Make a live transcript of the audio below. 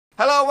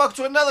Hello, welcome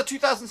to another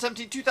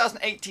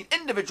 2017-2018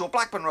 individual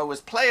Blackburn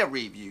Rovers player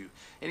review.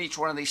 In each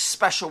one of these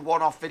special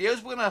one-off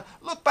videos, we're going to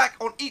look back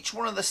on each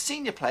one of the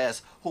senior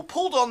players who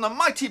pulled on the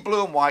mighty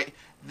blue and white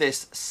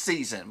this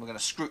season. We're going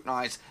to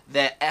scrutinise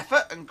their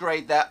effort and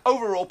grade their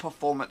overall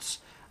performance.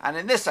 And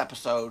in this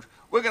episode,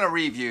 we're going to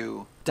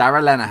review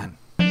Darragh Lenihan.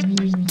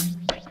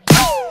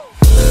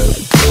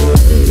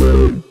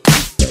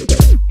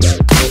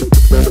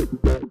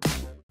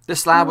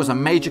 This lad was a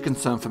major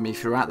concern for me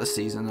throughout the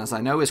season, as I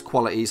know his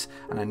qualities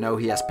and I know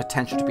he has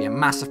potential to be a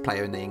massive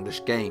player in the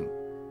English game.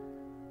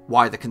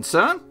 Why the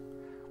concern?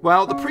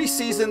 Well, the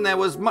pre-season there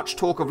was much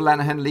talk of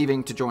Lenihan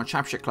leaving to join a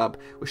Championship club,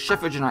 with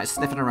Sheffield United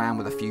sniffing around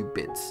with a few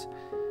bids.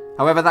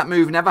 However, that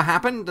move never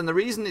happened, and the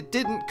reason it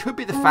didn't could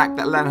be the fact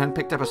that Lenihan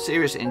picked up a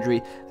serious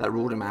injury that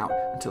ruled him out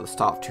until the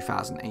start of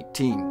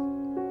 2018.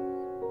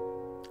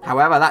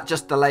 However, that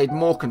just delayed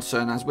more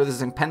concern, as with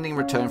his impending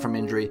return from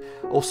injury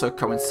also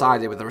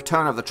coincided with the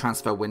return of the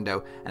transfer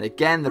window, and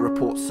again the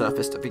reports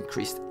surfaced of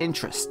increased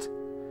interest.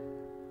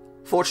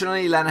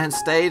 Fortunately, Lenihan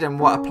stayed, and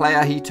what a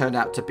player he turned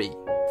out to be.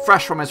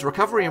 Fresh from his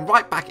recovery and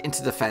right back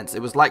into defence,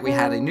 it was like we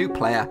had a new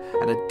player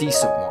and a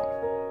decent one.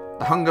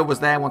 The hunger was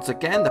there once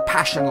again, the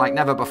passion like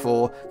never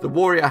before, the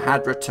warrior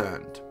had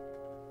returned.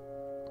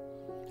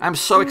 I'm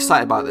so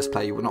excited about this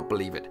player, you will not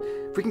believe it.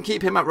 If we can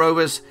keep him at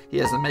Rovers, he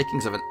has the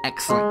makings of an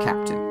excellent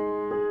captain.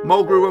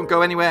 Mulgrew won't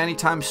go anywhere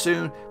anytime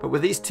soon, but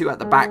with these two at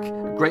the back,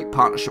 a great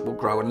partnership will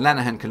grow and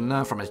Lenihan can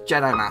learn from his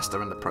Jedi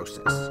Master in the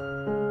process.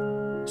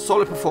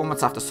 Solid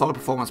performance after solid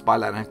performance by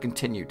Lenihan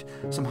continued.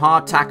 Some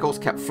hard tackles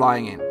kept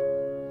flying in.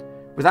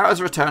 Without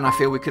his return, I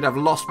feel we could have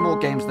lost more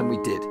games than we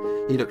did.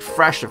 He looked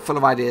fresh and full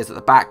of ideas at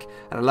the back,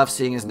 and I love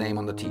seeing his name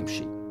on the team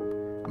sheet.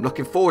 I'm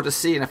looking forward to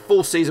seeing a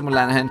full season with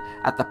Lenihan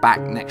at the back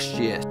next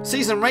year.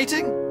 Season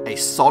rating? A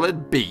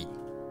solid B.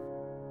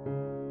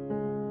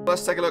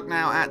 Let's take a look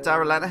now at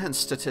Darragh Lenihan's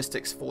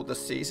statistics for the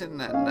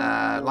season,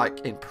 and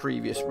like in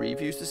previous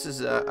reviews, this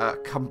is a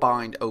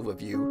combined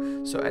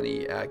overview, so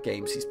any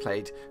games he's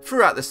played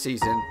throughout the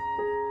season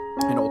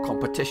in all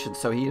competitions.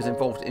 So he was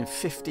involved in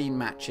 15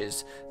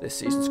 matches this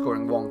season,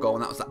 scoring 1 goal,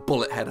 and that was that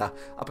bullet header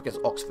up against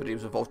Oxford. He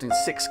was involved in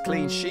 6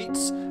 clean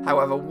sheets.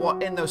 However,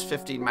 in those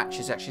 15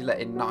 matches, he actually let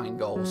in 9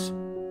 goals,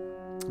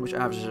 which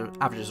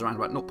averages around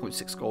about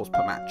 0.6 goals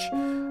per match.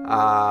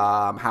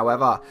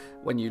 However,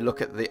 when you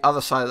look at the other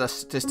side of the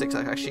statistics,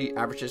 it actually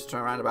averages to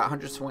around about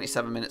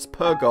 127 minutes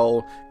per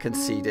goal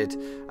conceded.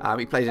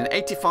 He played in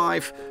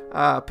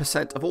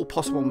 85% of all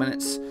possible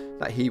minutes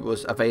that he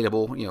was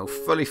available,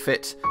 fully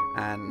fit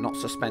and not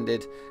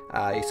suspended.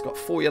 He's got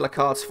 4 yellow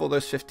cards for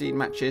those 15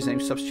 matches, and he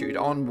was substituted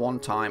on 1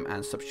 time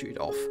and substituted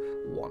off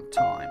 1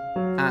 time.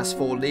 As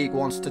for League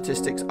One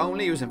statistics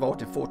only, he was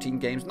involved in 14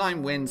 games,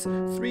 9 wins,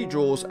 3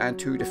 draws and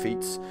 2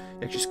 defeats.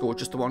 He actually scored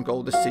just the 1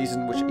 goal this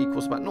season, which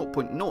equals about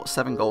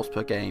 0.07 goals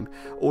per game.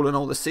 All in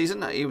all this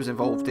season, he was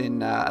involved in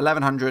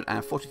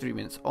 1,143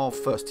 minutes of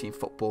first team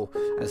football,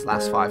 and his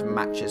last 5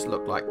 matches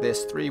look like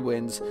this: 3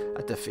 wins,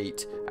 a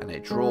defeat and a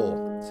draw.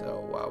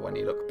 So when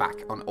you look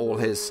back on all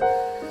his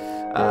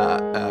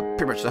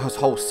pretty much the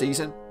whole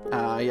season,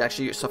 he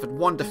actually suffered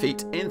 1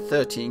 defeat in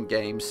 13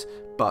 games.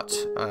 But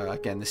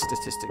again, this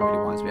statistic really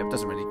winds me up.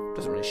 Doesn't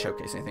really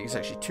showcase anything. It's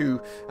actually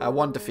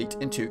 1 defeat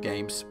in 2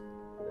 games.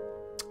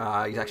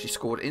 He's actually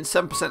scored in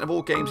 7% of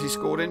all games he's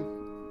scored in.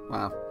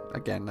 Well,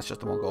 again, that's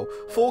just the 1 goal.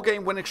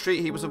 4-game winning streak.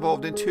 He was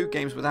involved in 2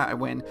 games without a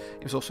win.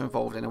 He was also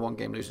involved in a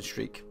 1-game losing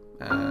streak,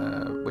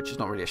 which is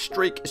not really a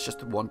streak. It's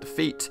just 1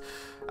 defeat.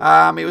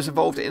 He was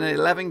involved in an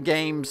 11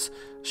 games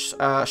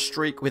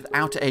streak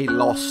without a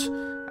loss,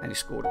 and he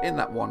scored in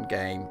that 1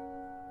 game.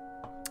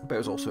 But he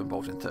was also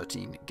involved in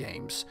 13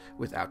 games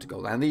without a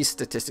goal. And these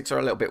statistics are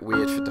a little bit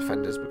weird for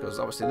defenders, because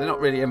obviously they're not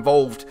really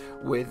involved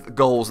with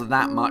goals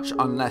that much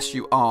unless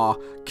you are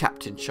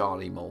Captain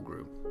Charlie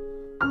Mulgrew.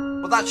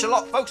 Well, that's your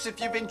lot, folks.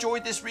 If you've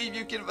enjoyed this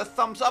review, give it a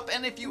thumbs up.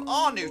 And if you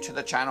are new to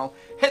the channel,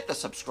 hit the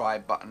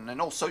subscribe button.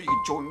 And also, you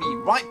can join me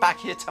right back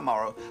here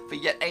tomorrow for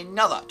yet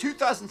another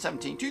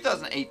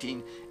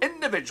 2017-2018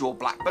 individual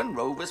Blackburn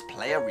Rovers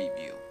player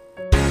review.